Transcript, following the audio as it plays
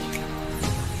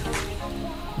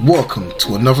Welcome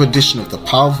to another edition of The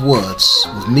Power of Words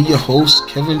with me, your host,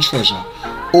 Kevin Treasure,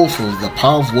 author of The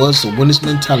Power of Words, The Winner's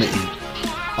Mentality.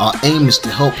 Our aim is to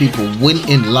help people win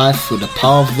in life through the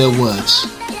power of their words.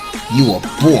 You are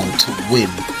born to win.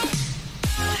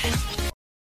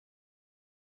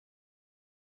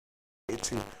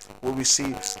 Where we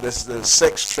see the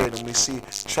sex trade, and we see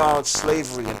child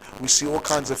slavery, and we see all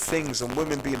kinds of things, and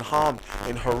women being harmed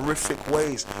in horrific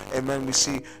ways. Amen. We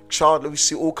see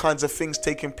all kinds of things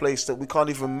taking place that we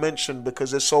can't even mention because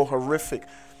they're so horrific.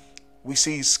 We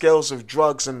see scales of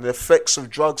drugs and the effects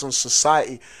of drugs on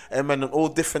society, amen, and all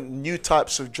different new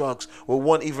types of drugs. We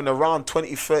weren't even around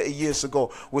 20, 30 years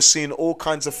ago. We're seeing all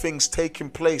kinds of things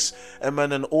taking place,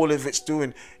 amen, and all of it's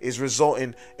doing is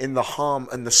resulting in the harm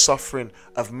and the suffering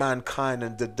of mankind,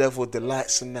 and the devil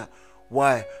delights in that.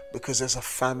 Why? Because there's a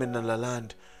famine in the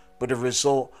land. But the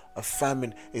result of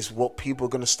famine is what people are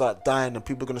going to start dying, and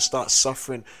people are going to start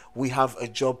suffering. We have a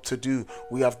job to do.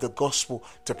 We have the gospel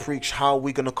to preach. How are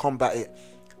we going to combat it?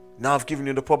 Now I've given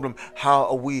you the problem. How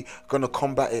are we going to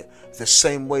combat it? The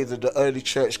same way that the early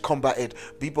church combated.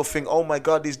 People think, oh my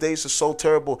God, these days are so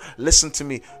terrible. Listen to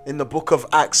me. In the book of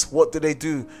Acts, what did they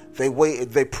do? They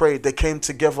waited, they prayed, they came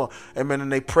together, amen,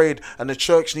 and they prayed. And the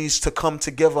church needs to come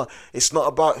together. It's not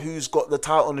about who's got the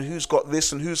title and who's got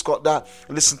this and who's got that.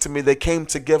 Listen to me. They came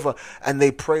together and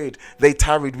they prayed. They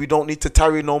tarried. We don't need to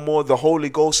tarry no more. The Holy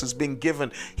Ghost has been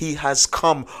given. He has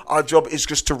come. Our job is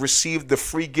just to receive the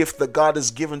free gift that God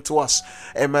has given to us,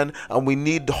 amen. And we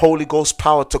need the Holy Ghost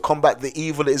power to combat the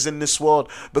evil that is in this world,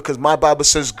 because my Bible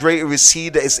says greater is he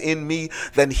that is in me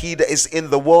than he that is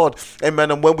in the world, amen.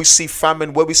 And when we see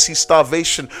famine, where we see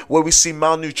starvation, where we see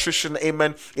malnutrition,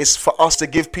 amen, it's for us to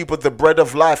give people the bread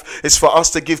of life. It's for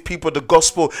us to give people the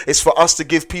gospel. It's for us to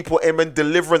give people, amen,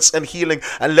 deliverance and healing,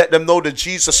 and let them know that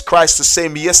Jesus Christ the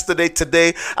same yesterday,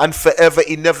 today, and forever.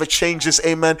 He never changes,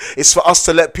 amen. It's for us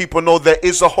to let people know there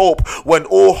is a hope. When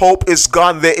all hope is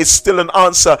gone, there is still an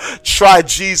answer. Try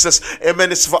Jesus,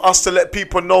 amen. It's for us to let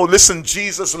people know, listen,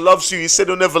 Jesus loves you. He said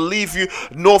he'll never leave you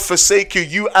nor forsake you.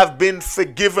 You have been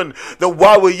forgiven. That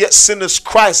while we're yet sinners,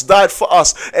 Christ died for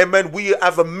us, amen. We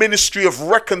have a ministry of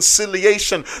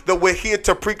reconciliation, that we're here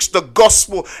to preach the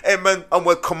gospel, amen, and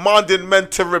we're commanding men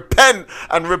to repent.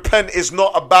 And repent is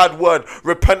not a bad word.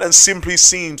 Repentance simply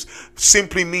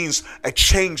means a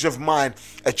change of mind,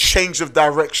 a change of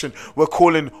direction. We're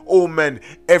calling all men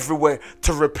everywhere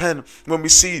to repent. When we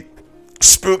see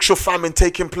spiritual famine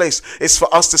taking place, it's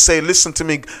for us to say, listen to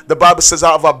me. The Bible says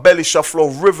out of our belly shall flow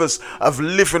rivers of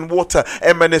living water,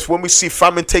 amen. It's when we see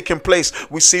famine taking place,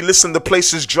 we see, listen, the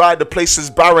place is dry, the place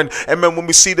is barren, amen. When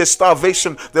we see there's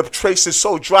starvation, the place is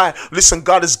so dry, listen,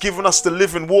 God has given us the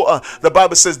living water. The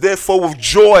Bible says, therefore with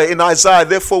joy, in Isaiah,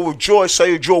 therefore with joy shall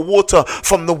you draw water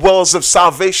from the wells of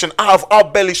salvation. Out of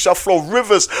our belly shall flow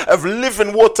rivers of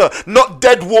living water, not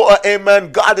dead water,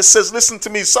 amen. God says, listen to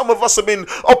me, some of us have been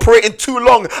operating too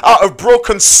long out of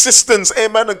broken systems,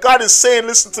 amen. And God is saying,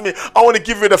 listen to me, I want to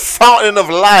give you the fountain of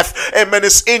life, amen.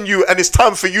 It's in you, and it's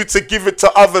time for you to give it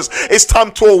to others. It's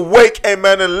time to awake,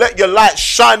 amen, and let your light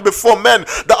shine before men,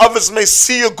 that others may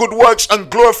see your good works and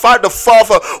glorify the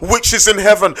Father which is in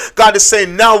heaven. God is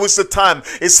saying, now is the time.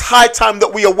 It's high time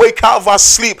that we awake out of our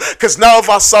sleep, because now of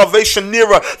our salvation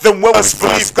nearer than when we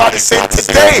believe. God is saying,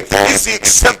 today is the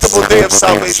acceptable day of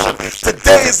salvation.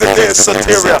 Today is the day of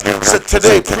soteria. So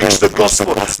today, preach the gospel.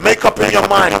 Make up in your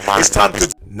mind. It's time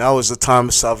to. Now is the time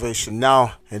of salvation.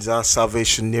 Now is our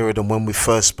salvation nearer than when we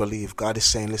first believed. God is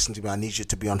saying, listen to me, I need you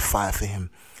to be on fire for him.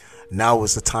 Now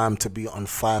is the time to be on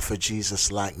fire for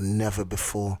Jesus like never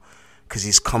before, because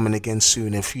he's coming again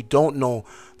soon. If you don't know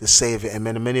the Savior,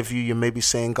 amen, and many of you may be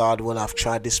saying, God, well, I've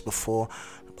tried this before.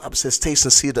 The Bible says, taste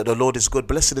and see that the Lord is good.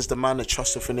 Blessed is the man that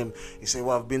trusteth in him. You say,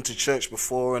 well, I've been to church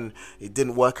before and it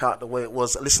didn't work out the way it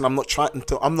was. Listen, I'm not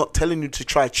telling you to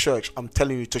try church. I'm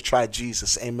telling you to try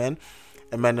Jesus. Amen.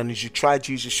 Amen. And as you try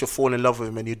Jesus, you'll fall in love with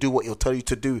him, and you do what he'll tell you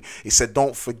to do. He said,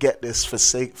 don't forget this, for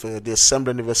the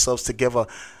assembling of yourselves together,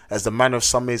 as the manner of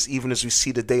some is, even as we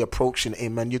see the day approaching,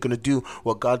 amen. You're going to do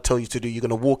what God tells you to do. You're going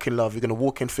to walk in love. You're going to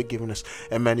walk in forgiveness,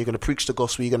 amen. You're going to preach the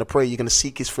gospel. You're going to pray. You're going to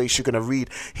seek his face. You're going to read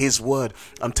his word.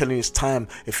 I'm telling you, it's time.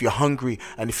 If you're hungry,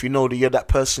 and if you know that you're that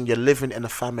person, you're living in a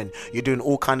famine, you're doing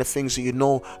all kind of things that you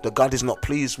know that God is not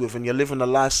pleased with, and you're living a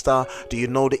lifestyle that you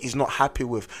know that he's not happy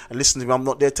with. And listen to me, I'm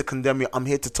not there to condemn you. I'm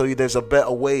here to tell you there's a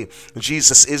better way.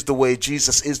 Jesus is the way,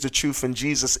 Jesus is the truth, and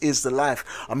Jesus is the life.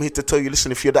 I'm here to tell you,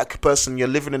 listen, if you're that person, you're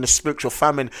living in a spiritual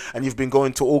famine, and you've been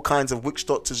going to all kinds of witch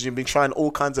doctors, you've been trying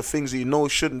all kinds of things that you know you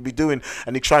shouldn't be doing,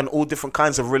 and you're trying all different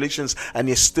kinds of religions, and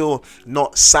you're still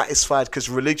not satisfied, because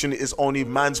religion is only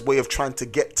man's way of trying to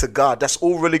get to God. That's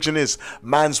all religion is,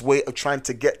 man's way of trying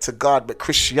to get to God. But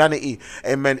Christianity,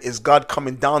 amen, is God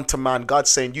coming down to man. God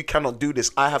saying, you cannot do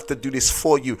this, I have to do this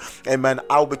for you. Amen.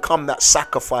 I'll become that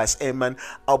sacrifice. Amen.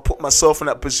 I'll put myself in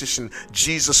that position.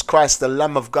 Jesus Christ, the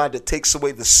Lamb of God that takes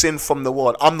away the sin from the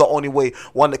world. I'm the only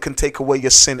one that can take away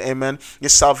your sin. Amen. Your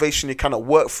salvation, you cannot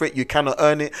work for it, you cannot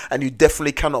earn it, and you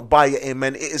definitely cannot buy it.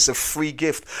 Amen. It is a free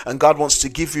gift, and God wants to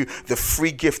give you the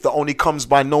free gift that only comes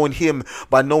by knowing him,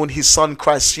 by knowing his son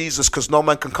Christ Jesus, because no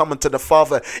man can come unto the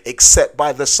Father except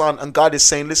by the Son. And God is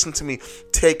saying, listen to me,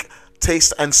 taste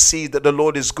and see that the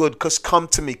Lord is good, because come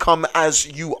to me, come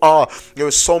as you are. There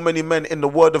are so many men in the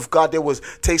word of God, they was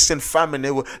tasting famine, they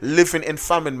were living in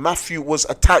famine. Matthew was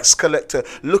a tax collector.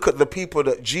 Look at the people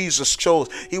that Jesus chose.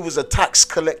 He was a tax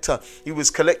collector. He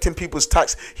was collecting people's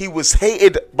tax. He was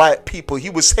hated by people. He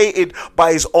was hated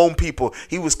by his own people.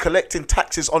 He was collecting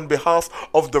taxes on behalf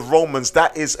of the Romans.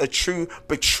 That is a true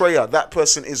betrayer. That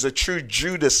person is a true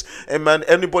Judas. Amen.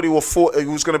 Anybody who thought he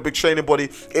was going to betray anybody,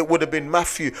 it would have been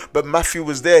Matthew. But Matthew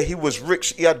was there. He was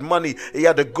rich. He had money. He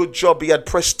had a good job. He had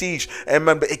prestige.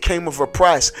 Amen. But it came with a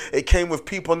price. It came with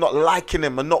people not liking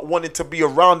him and not wanting to be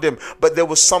around him. But there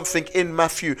was something in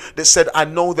Matthew that said, I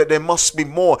know that there must be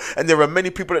more. And there are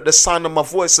many people at the sound of my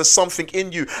voice. There's something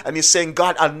in you. And you're saying,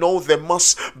 God, I know there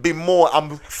must be more.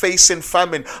 I'm facing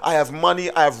famine. I have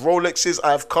money. I have Rolexes.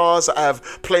 I have cars. I have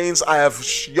planes. I have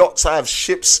yachts. I have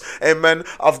ships. Amen.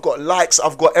 I've got likes.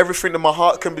 I've got everything that my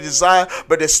heart can be desire.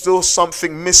 But there's still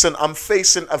something missing. I'm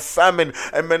facing a famine,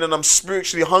 amen, and I'm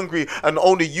spiritually hungry, and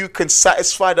only you can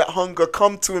satisfy that hunger.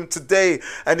 Come to him today,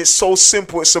 and it's so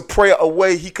simple. It's a prayer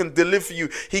away. He can deliver you.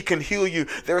 He can heal you.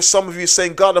 There are some of you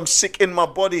saying, God, I'm sick in my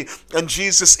body, and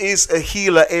Jesus is a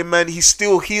healer, amen. He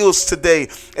still heals today,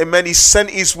 amen. He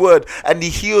sent his word, and he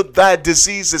healed thy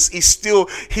diseases. He's still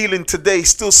healing today. He's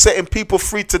still setting people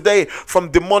free today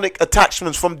from demonic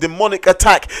attachments, from demonic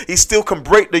attack. He still can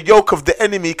break the yoke of the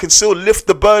enemy. He can still lift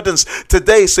the burdens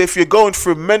today. So if you're going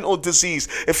through mental disease,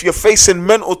 if you're facing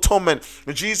mental torment,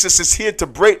 Jesus is here to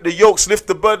break the yokes, lift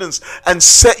the burdens, and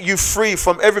set you free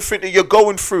from everything that you're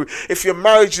going through. If your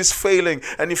marriage is failing,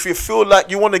 and if you feel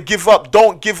like you want to give up,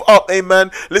 don't give up,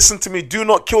 amen. Listen to me, do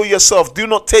not kill yourself, do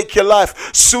not take your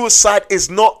life. Suicide is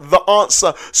not the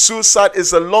answer. Suicide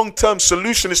is a long-term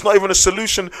solution. It's not even a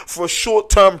solution for a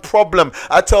short-term problem.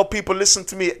 I tell people, listen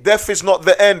to me, death is not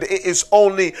the end, it is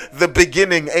only the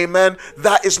beginning, amen.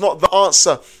 That is not the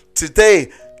answer. Today,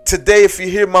 if you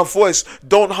hear my voice,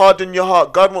 don't harden your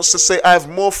heart. God wants to say, I have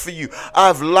more for you. I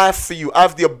have life for you. I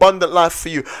have the abundant life for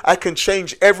you. I can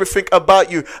change everything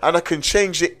about you, and I can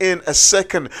change it in a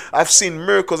second. I've seen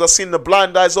miracles. I've seen the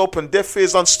blind eyes open, deaf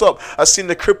ears unstopped. I've seen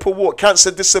the cripple walk, cancer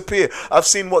disappear. I've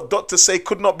seen what doctors say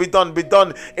could not be done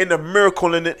in a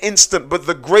miracle, in an instant. But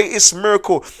the greatest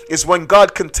miracle is when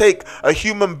God can take a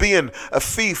human being, a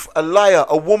thief, a liar,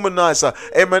 a womanizer,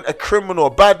 amen, a criminal,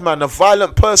 a bad man, a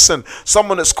violent person,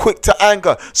 someone that's quick to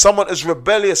anger, someone is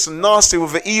rebellious and nasty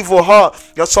with an evil heart,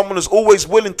 someone is always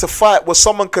willing to fight, where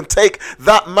someone can take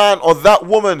that man or that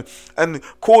woman and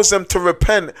cause them to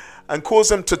repent and cause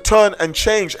them to turn and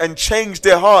change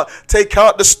their heart, take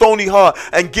out the stony heart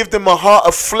and give them a heart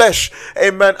of flesh,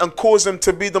 amen, and cause them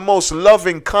to be the most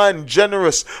loving, kind,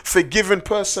 generous, forgiving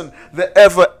person that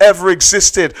ever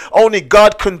existed. Only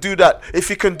God can do that. If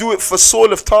he can do it for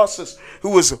Saul of Tarsus, who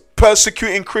was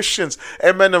persecuting Christians,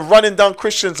 amen, and running down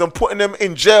Christians and putting them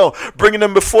in jail, bringing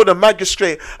them before the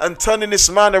magistrate and turning this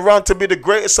man around to be the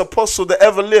greatest apostle that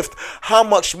ever lived, how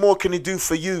much more can he do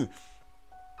for you?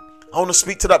 I want to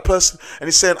speak to that person, and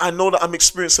he's saying, I know that I'm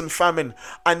experiencing famine.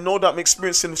 I know that I'm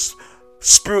experiencing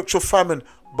spiritual famine,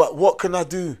 but what can I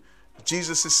do?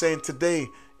 Jesus is saying, today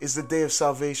is the day of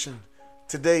salvation.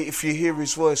 Today, if you hear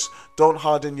his voice, don't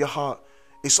harden your heart.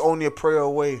 It's only a prayer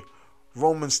away.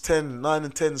 Romans 10, 9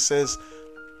 and 10 says,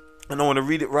 and I want to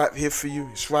read it right here for you.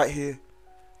 It's right here,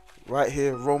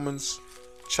 Romans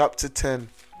chapter 10.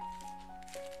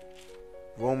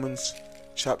 Romans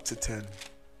chapter 10.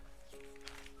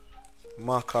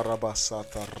 Because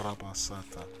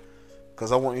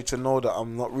I want you to know that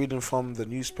I'm not reading from the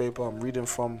newspaper, I'm reading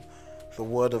from the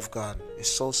word of God. It's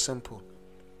so simple.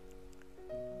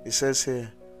 It says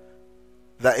here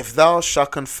that if thou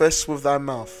shalt confess with thy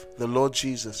mouth the Lord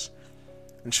Jesus,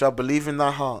 and shalt believe in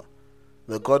thy heart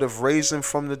that God hath raised him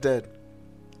from the dead,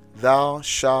 thou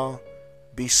shalt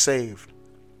be saved.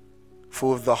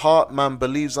 For with the heart man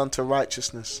believes unto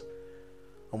righteousness,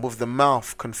 and with the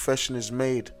mouth confession is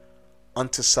made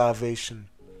unto salvation.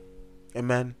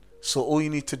 Amen. So all you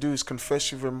need to do is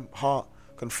confess with your heart,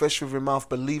 confess with your mouth,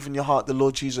 believe in your heart the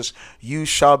Lord Jesus, you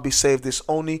shall be saved. It's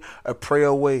only a prayer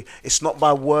away. It's not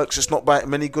by works, it's not by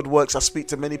many good works. I speak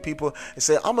to many people and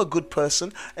say, I'm a good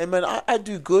person. Amen. I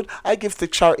do good. I give to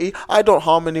charity. I don't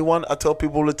harm anyone. I tell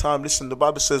people all the time, listen, the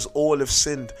Bible says all have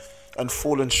sinned and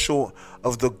fallen short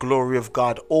of the glory of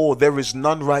God. Oh, there is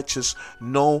none righteous,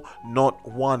 no, not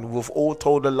one. We've all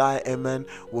told a lie, amen.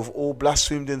 We've all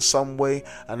blasphemed in some way.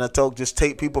 And I tell, just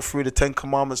take people through the 10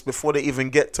 commandments before they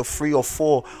even get to 3 or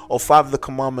 4 or 5 of the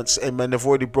commandments, amen. They've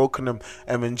already broken them,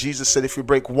 amen. Jesus said if you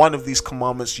break one of these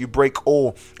commandments, you break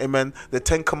all, amen. The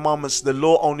 10 commandments, the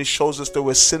law only shows us that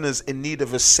we're sinners in need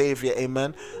of a savior,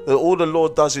 amen. All the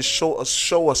Lord does is show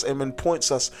us, amen, points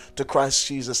us to Christ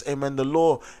Jesus, amen. The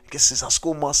law, I guess, is our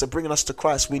schoolmaster bringing us to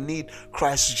Christ. We need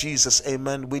Christ Jesus,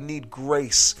 amen. We need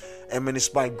grace, amen. It's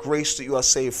by grace that you are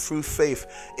saved through faith.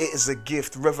 It is a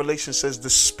gift. Revelation says the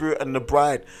Spirit and the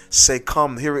bride say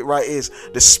come. Here it right is.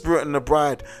 The Spirit and the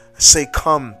bride say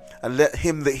come. And let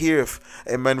him that heareth,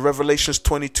 amen. Revelations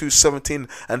 22:17,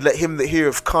 and let him that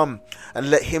heareth come,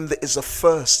 and let him that is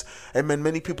athirst, amen.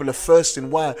 Many people are thirsting.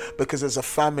 Why? Because there's a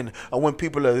famine. And when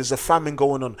there's a famine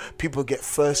going on, people get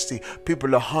thirsty,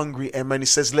 people are hungry, amen. He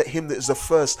says let him that is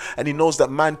athirst, and he knows that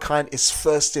mankind is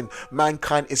thirsting,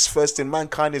 mankind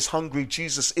is hungry.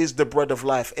 Jesus is the bread of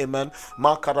life, amen.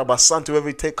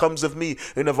 Whoever comes of me,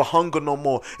 he'll never hunger no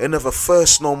more, he'll never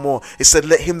thirst no more. He said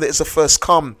let him that is athirst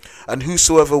come, and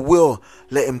whosoever will,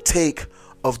 let him take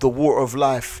of the water of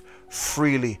life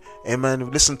freely, amen.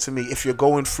 Listen to me, if you're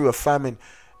going through a famine,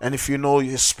 and if you know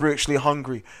you're spiritually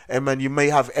hungry, amen, you may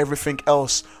have everything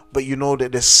else, but you know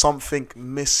that there's something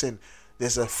missing.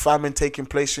 There's a famine taking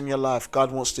place in your life.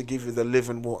 God wants to give you the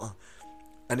living water,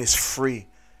 and it's free.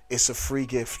 It's a free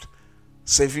gift.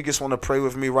 So if you just want to pray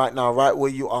with me right now, right where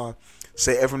you are,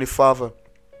 say, Heavenly Father,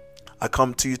 I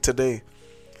come to you today.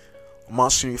 I'm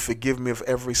asking you to forgive me of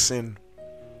every sin.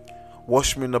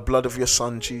 Wash me in the blood of your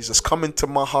Son, Jesus. Come into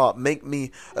my heart. Make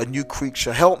me a new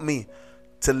creature. Help me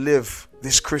to live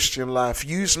this Christian life.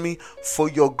 Use me for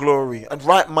your glory, and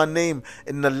write my name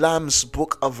in the Lamb's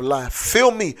book of life.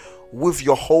 Fill me with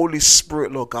your Holy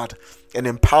Spirit, Lord God, and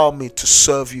empower me to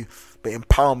serve you, but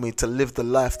empower me to live the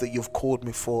life that you've called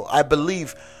me for. I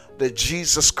believe that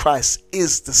Jesus Christ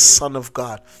is the Son of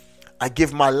God. I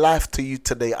give my life to you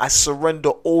today. I surrender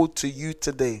all to you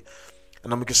today.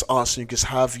 And I'm just asking you, just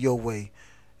have your way.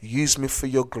 Use me for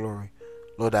your glory.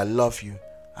 Lord, I love you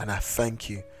and I thank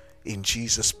you. In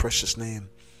Jesus' precious name.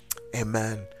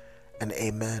 Amen and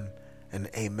amen and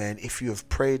amen. If you have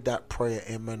prayed that prayer,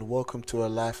 amen, welcome to a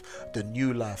life, the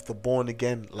new life, the born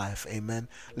again life, amen.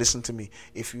 Listen to me.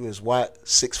 If you was white,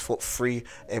 6'3",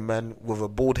 amen, with a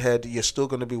bald head, you're still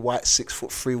going to be white,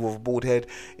 6'3" with a bald head.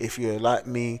 If you're like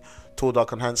me, tall,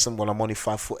 dark and handsome, well, I'm only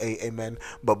 5'8", amen,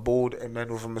 but bald,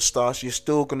 amen, with a moustache, you're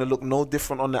still going to look no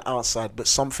different on the outside, but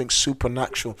something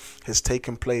supernatural has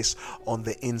taken place on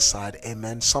the inside,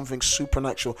 amen. Something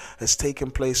supernatural has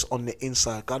taken place on the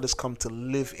inside. God has come to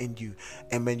live in you,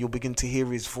 amen. You'll begin to hear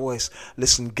his voice.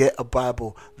 Listen, get a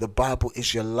Bible. The Bible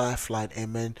is your lifeline,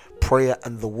 amen. Prayer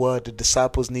and the word. The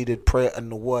disciples needed prayer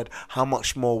and the word. How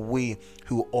much more we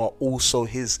who are also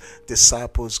his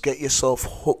disciples? Get yourself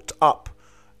hooked up,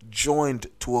 joined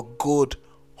to a good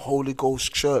Holy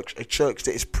Ghost church, a church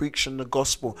that is preaching the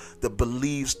gospel, that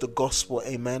believes the gospel,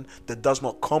 amen, that does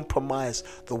not compromise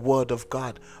the word of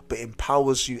God, but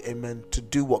empowers you, amen, to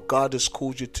do what God has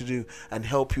called you to do and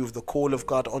help you with the call of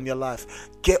God on your life.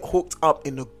 Get hooked up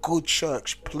in a good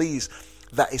church, please.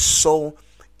 That is so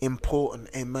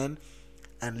important, amen,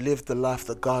 and live the life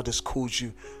that God has called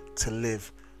you to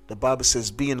live. The Bible says,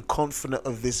 being confident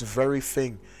of this very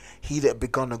thing, he that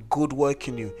begun a good work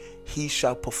in you, he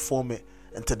shall perform it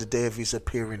until the day of his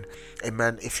appearing.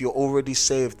 Amen. If you're already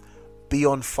saved, be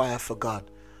on fire for God.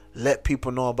 Let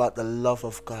people know about the love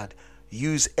of God.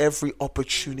 Use every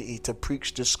opportunity to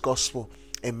preach this gospel.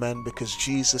 Amen. Because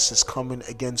Jesus is coming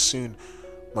again soon.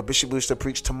 My bishop used to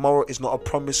preach, tomorrow is not a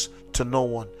promise to no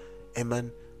one.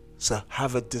 Amen. So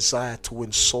have a desire to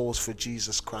win souls for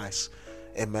Jesus Christ.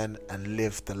 Amen. And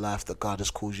live the life that God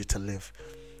has called you to live.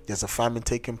 There's a famine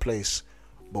taking place,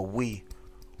 but we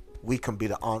can be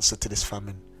the answer to this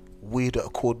famine. We that are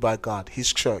called by God,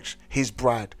 his church, his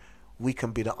bride, we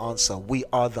can be the answer. We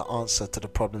are the answer to the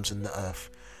problems in the earth.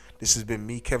 This has been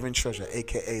me, Kevin Treasure,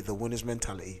 aka The Winner's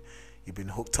Mentality. You've been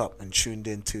hooked up and tuned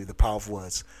into the power of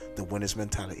words, The Winner's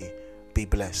Mentality. Be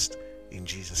blessed in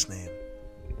Jesus' name.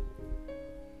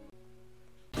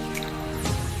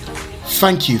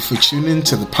 Thank you for tuning in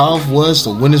to the Power of Words, the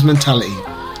Winner's Mentality.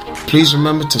 Please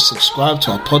remember to subscribe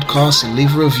to our podcast and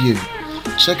leave a review.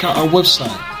 Check out our website,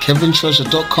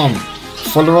 kevintreasure.com.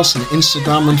 Follow us on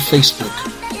Instagram and Facebook.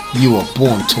 You are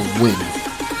born to win.